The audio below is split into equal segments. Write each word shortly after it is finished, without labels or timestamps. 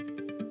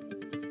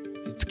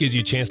gives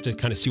you a chance to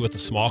kind of see what the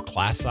small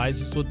class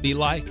sizes would be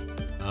like.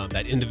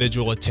 That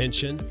individual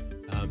attention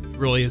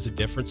really is a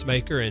difference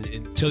maker. And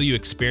until you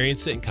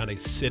experience it and kind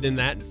of sit in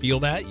that and feel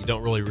that, you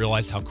don't really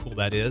realize how cool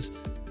that is.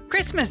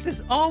 Christmas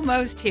is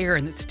almost here,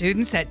 and the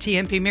students at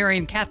TMP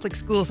Marian Catholic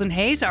Schools in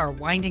Hayes are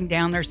winding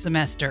down their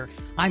semester.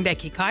 I'm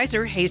Becky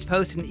Kaiser, Hayes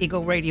Post and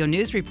Eagle Radio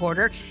News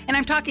reporter, and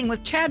I'm talking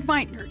with Chad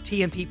Meitner,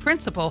 TMP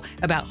principal,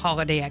 about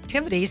holiday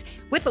activities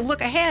with a look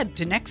ahead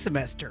to next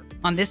semester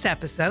on this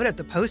episode of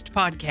the Post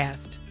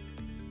Podcast.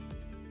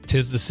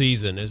 'Tis the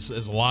season. There's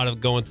a lot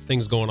of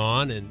things going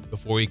on, and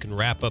before we can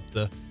wrap up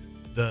the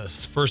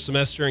first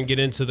semester and get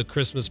into the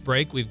Christmas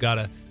break, we've got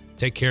to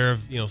take care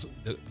of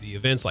the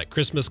events like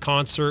Christmas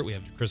concert. We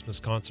have your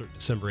Christmas concert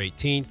December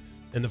 18th.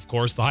 And of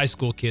course, the high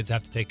school kids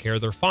have to take care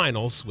of their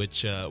finals,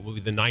 which will be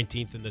the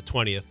 19th and the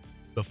 20th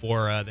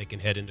before they can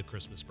head into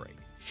Christmas break.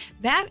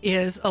 That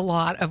is a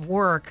lot of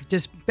work,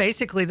 just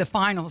basically the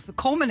finals, the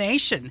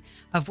culmination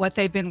of what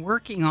they've been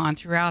working on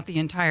throughout the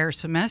entire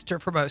semester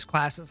for most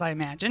classes, I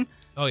imagine.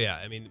 Oh, yeah.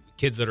 I mean,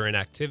 kids that are in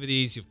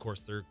activities, of course,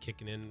 they're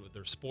kicking in with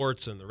their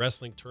sports and the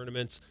wrestling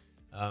tournaments.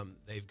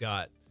 They've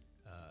got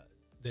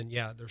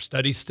their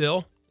studies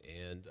still.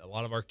 And a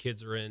lot of our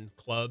kids are in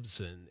clubs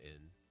and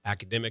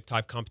academic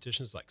type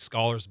competitions like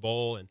Scholars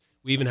Bowl. And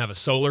we even have a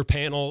solar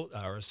panel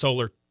or a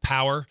solar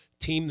power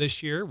team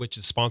this year, which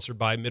is sponsored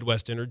by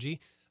Midwest Energy.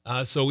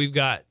 So we've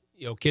got,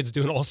 kids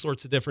doing all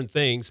sorts of different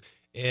things.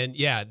 And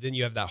then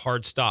you have that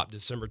hard stop,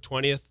 December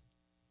 20th.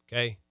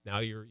 Okay. Now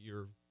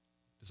you're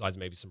besides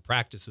maybe some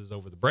practices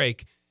over the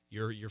break,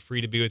 you're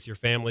free to be with your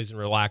families and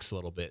relax a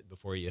little bit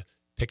before you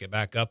pick it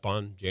back up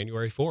on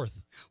January 4th.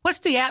 What's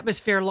the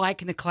atmosphere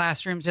like in the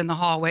classrooms and the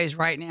hallways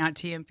right now at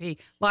TMP?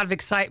 A lot of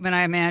excitement,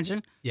 I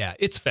imagine. Yeah,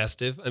 it's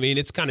festive. I mean,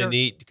 it's kind of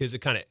neat because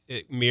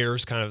it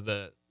mirrors kind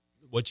of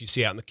what you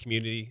see out in the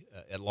community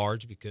at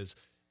large, because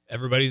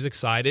everybody's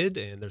excited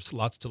and there's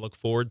lots to look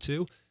forward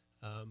to.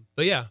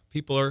 But yeah,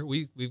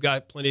 we've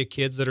got plenty of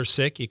kids that are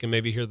sick. You can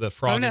maybe hear the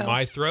frog in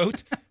my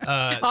throat.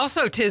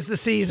 Also, 'tis the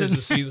season. 'Tis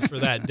the season for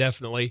that,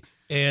 definitely.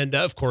 And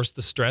of course,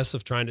 the stress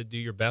of trying to do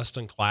your best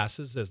in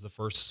classes as the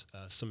first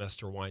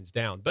semester winds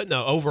down. But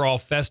no, overall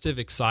festive,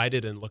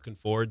 excited, and looking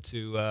forward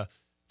to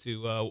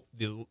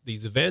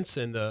these events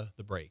and the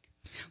break.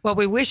 Well,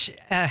 we wish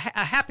a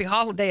happy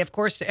holiday, of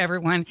course, to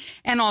everyone,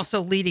 and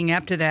also leading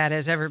up to that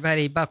as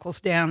everybody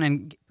buckles down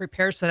and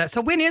prepares for that.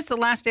 So when is the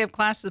last day of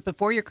classes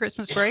before your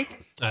Christmas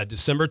break?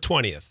 December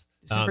 20th.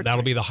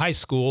 That'll be the high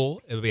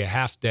school. It'll be a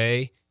half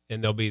day,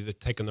 and they'll be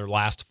taking their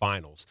last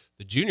finals.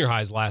 The junior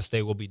high's last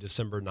day will be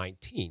December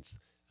 19th.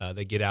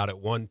 They get out at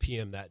 1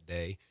 p.m. that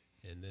day,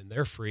 and then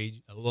they're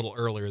free a little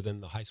earlier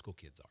than the high school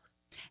kids are.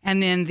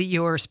 And then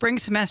your spring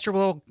semester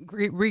will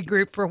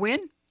regroup for when?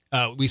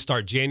 We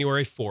start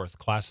January 4th.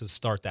 Classes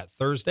start that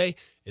Thursday.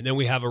 And then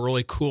we have a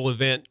really cool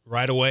event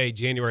right away,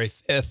 January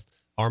 5th,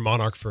 our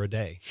Monarch for a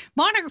Day.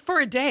 Monarch for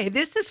a Day.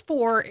 This is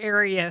for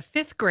area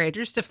fifth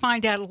graders to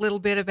find out a little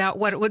bit about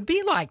what it would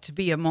be like to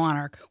be a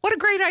monarch. What a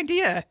great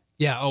idea.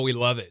 Yeah, we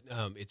love it.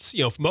 It's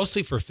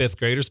mostly for fifth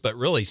graders, but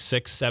really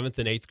sixth, seventh,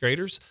 and eighth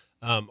graders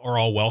are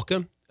all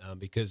welcome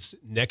because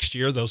next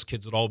year those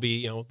kids would all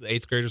be, the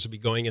eighth graders would be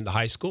going into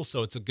high school.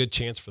 So it's a good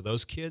chance for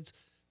those kids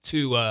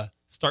to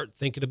start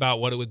thinking about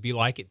what it would be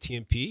like at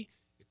TMP,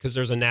 because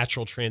there's a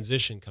natural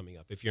transition coming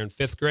up. If you're in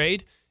fifth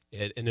grade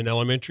in an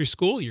elementary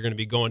school, you're going to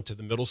be going to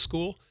the middle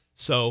school.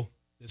 So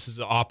this is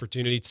an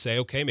opportunity to say,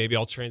 okay, maybe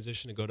I'll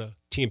transition and go to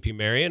TMP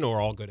Marian, or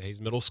I'll go to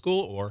Hayes Middle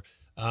School, or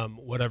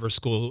whatever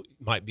school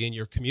might be in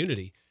your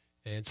community.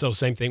 And so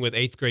same thing with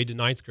eighth grade to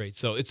ninth grade.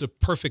 So it's a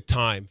perfect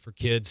time for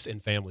kids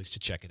and families to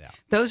check it out.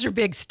 Those are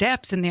big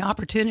steps, and the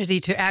opportunity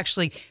to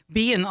actually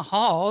be in the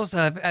halls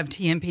of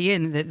TMP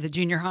and the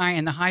junior high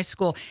and the high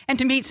school, and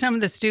to meet some of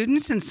the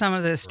students and some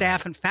of the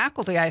staff and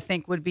faculty, I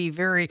think would be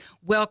very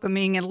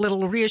welcoming and a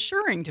little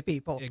reassuring to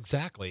people.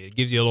 Exactly. It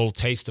gives you a little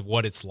taste of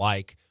what it's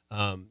like.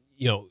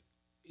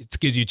 It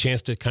gives you a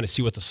chance to kind of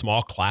see what the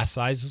small class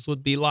sizes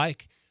would be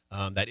like,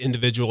 that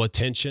individual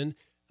attention.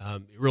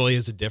 It really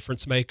is a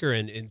difference maker,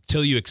 and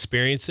until you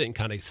experience it and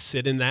kind of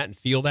sit in that and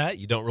feel that,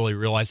 you don't really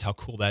realize how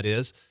cool that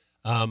is.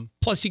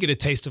 Plus, you get a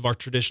taste of our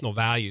traditional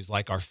values,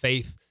 like our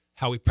faith,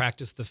 how we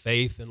practice the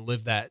faith and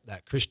live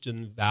that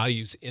Christian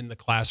values in the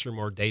classroom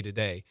or day to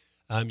day.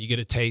 You get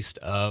a taste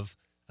of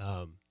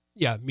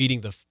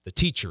meeting the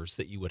teachers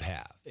that you would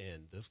have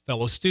and the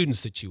fellow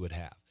students that you would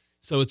have.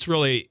 So it's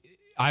really,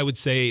 I would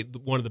say,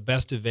 one of the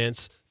best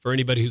events for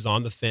anybody who's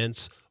on the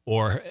fence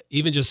or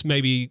even just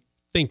maybe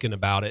thinking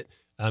about it.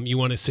 You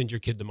want to send your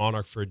kid to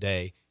Monarch for a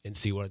day and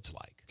see what it's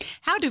like.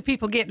 How do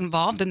people get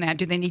involved in that?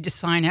 Do they need to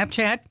sign up,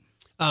 Chad?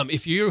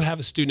 If you have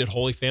a student at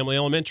Holy Family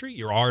Elementary,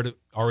 you're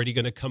already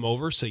going to come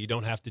over, so you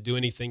don't have to do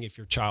anything if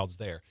your child's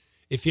there.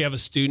 If you have a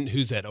student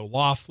who's at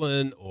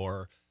O'Laughlin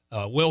or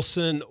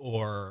Wilson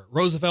or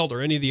Roosevelt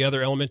or any of the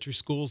other elementary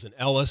schools in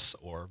Ellis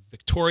or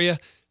Victoria,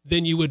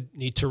 then you would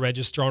need to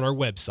register on our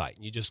website.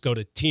 You just go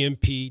to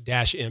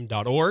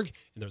tmp-m.org,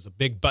 and there's a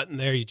big button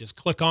there. You just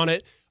click on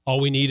it. All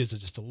we need is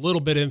just a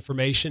little bit of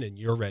information, and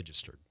you're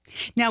registered.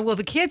 Now, will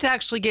the kids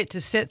actually get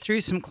to sit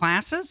through some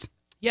classes?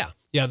 Yeah.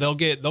 They'll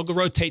go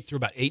rotate through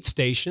about 8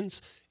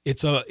 stations.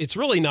 It's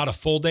really not a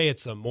full day.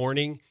 It's a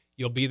morning.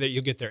 You'll be there.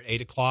 You'll get there at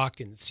 8 o'clock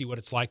and see what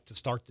it's like to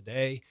start the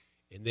day,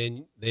 and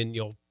then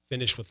you'll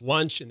finish with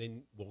lunch, and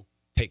then we'll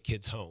take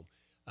kids home.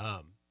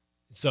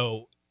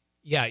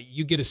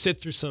 You get to sit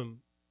through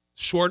some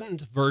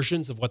shortened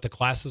versions of what the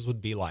classes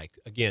would be like.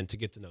 Again, to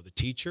get to know the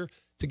teacher,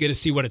 to get to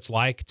see what it's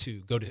like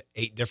to go to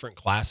 8 different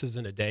classes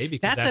in a day.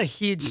 Because that's a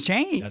huge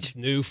change. That's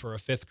new for a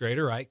 5th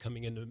grader, right?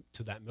 Coming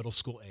into that middle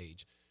school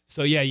age.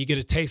 So you get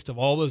a taste of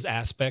all those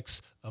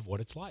aspects of what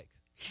it's like.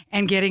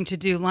 And getting to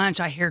do lunch.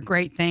 I hear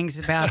great things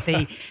about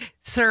the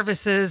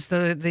services,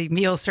 the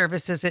meal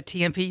services at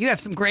TMP. You have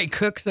some great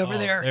cooks over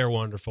there. They're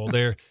wonderful.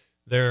 They're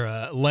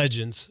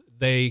legends.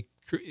 They,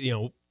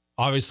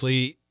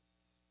 obviously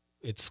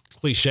it's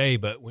cliche,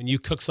 but when you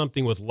cook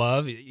something with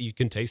love, you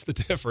can taste the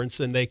difference,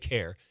 and they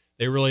care.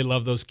 They really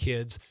love those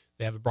kids.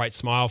 They have a bright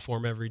smile for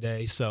them every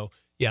day. So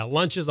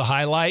lunch is a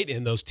highlight,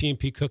 and those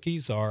TMP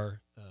cookies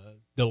are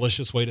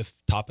delicious way to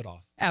top it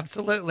off.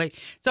 Absolutely.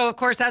 So, of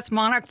course, that's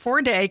Monarch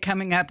 4-Day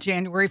coming up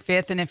January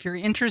 5th. And if you're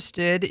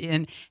interested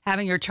in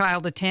having your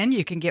child attend,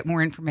 you can get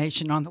more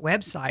information on the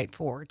website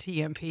for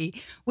TMP.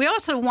 We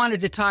also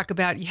wanted to talk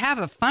about, you have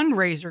a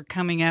fundraiser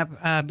coming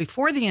up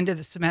before the end of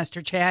the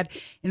semester, Chad,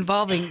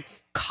 involving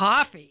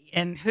coffee.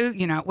 And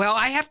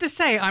I have to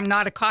say, I'm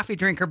not a coffee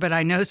drinker, but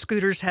I know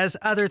Scooters has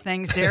other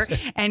things there,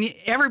 and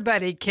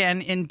everybody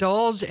can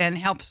indulge and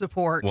help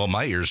support. Well,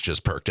 my ears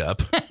just perked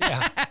up.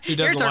 Yeah.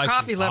 Here's our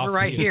coffee lover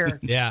right here.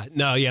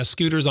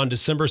 Scooters on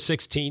December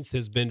 16th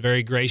has been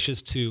very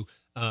gracious to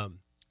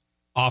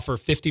offer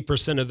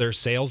 50% of their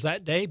sales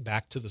that day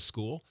back to the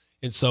school.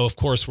 And so, of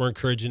course, we're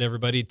encouraging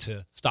everybody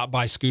to stop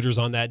by Scooters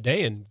on that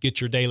day and get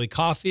your daily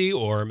coffee,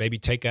 or maybe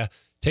take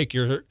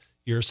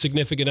your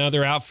significant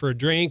other out for a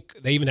drink.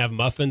 They even have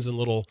muffins and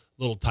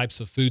little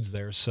types of foods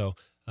there. So,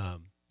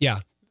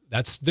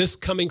 that's this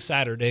coming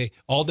Saturday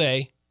all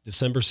day,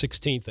 December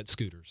 16th at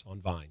Scooters on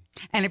Vine.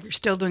 And if you're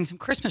still doing some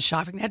Christmas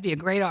shopping, that'd be a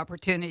great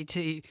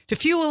opportunity to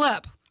fuel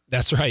up.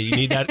 That's right. You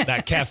need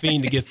that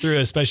caffeine to get through,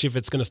 especially if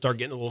it's going to start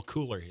getting a little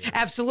cooler here.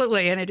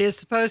 Absolutely. And it is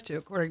supposed to,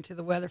 according to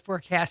the weather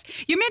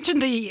forecast. You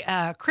mentioned the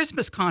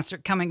Christmas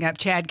concert coming up,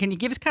 Chad. Can you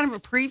give us kind of a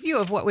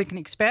preview of what we can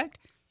expect?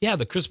 Yeah,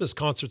 the Christmas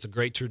concert's a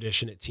great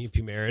tradition at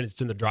TMP Marion.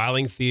 It's in the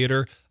Dryling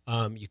Theater.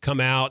 You come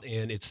out,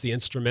 and it's the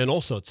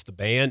instrumental, so it's the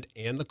band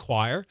and the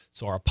choir.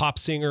 So our pop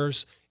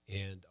singers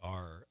and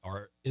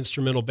our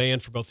instrumental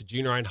band for both the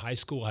junior high and high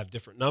school have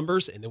different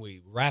numbers, and then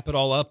we wrap it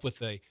all up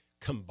with a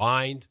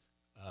combined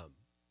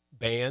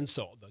band.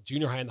 So the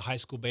junior high and the high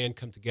school band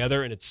come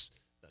together, and it's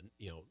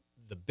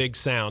the big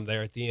sound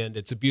there at the end.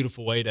 It's a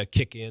beautiful way to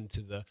kick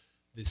into the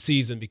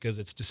season, because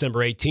it's December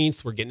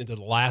 18th. We're getting into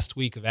the last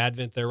week of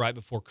Advent there right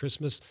before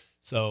Christmas.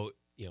 So,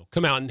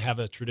 come out and have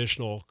a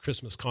traditional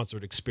Christmas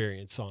concert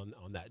experience on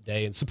that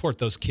day and support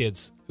those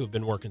kids who have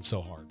been working so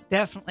hard.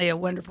 Definitely a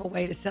wonderful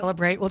way to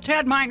celebrate. Well,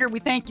 Chad Miner, we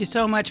thank you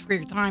so much for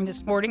your time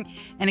this morning.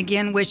 And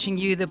again, wishing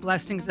you the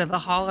blessings of the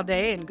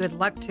holiday, and good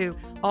luck to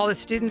all the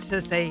students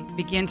as they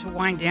begin to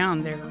wind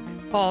down their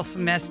fall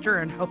semester,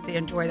 and hope they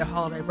enjoy the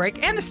holiday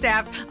break. And the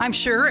staff, I'm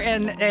sure,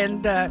 and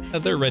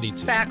they're ready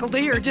to.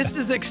 Faculty are just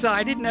as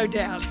excited, no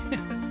doubt.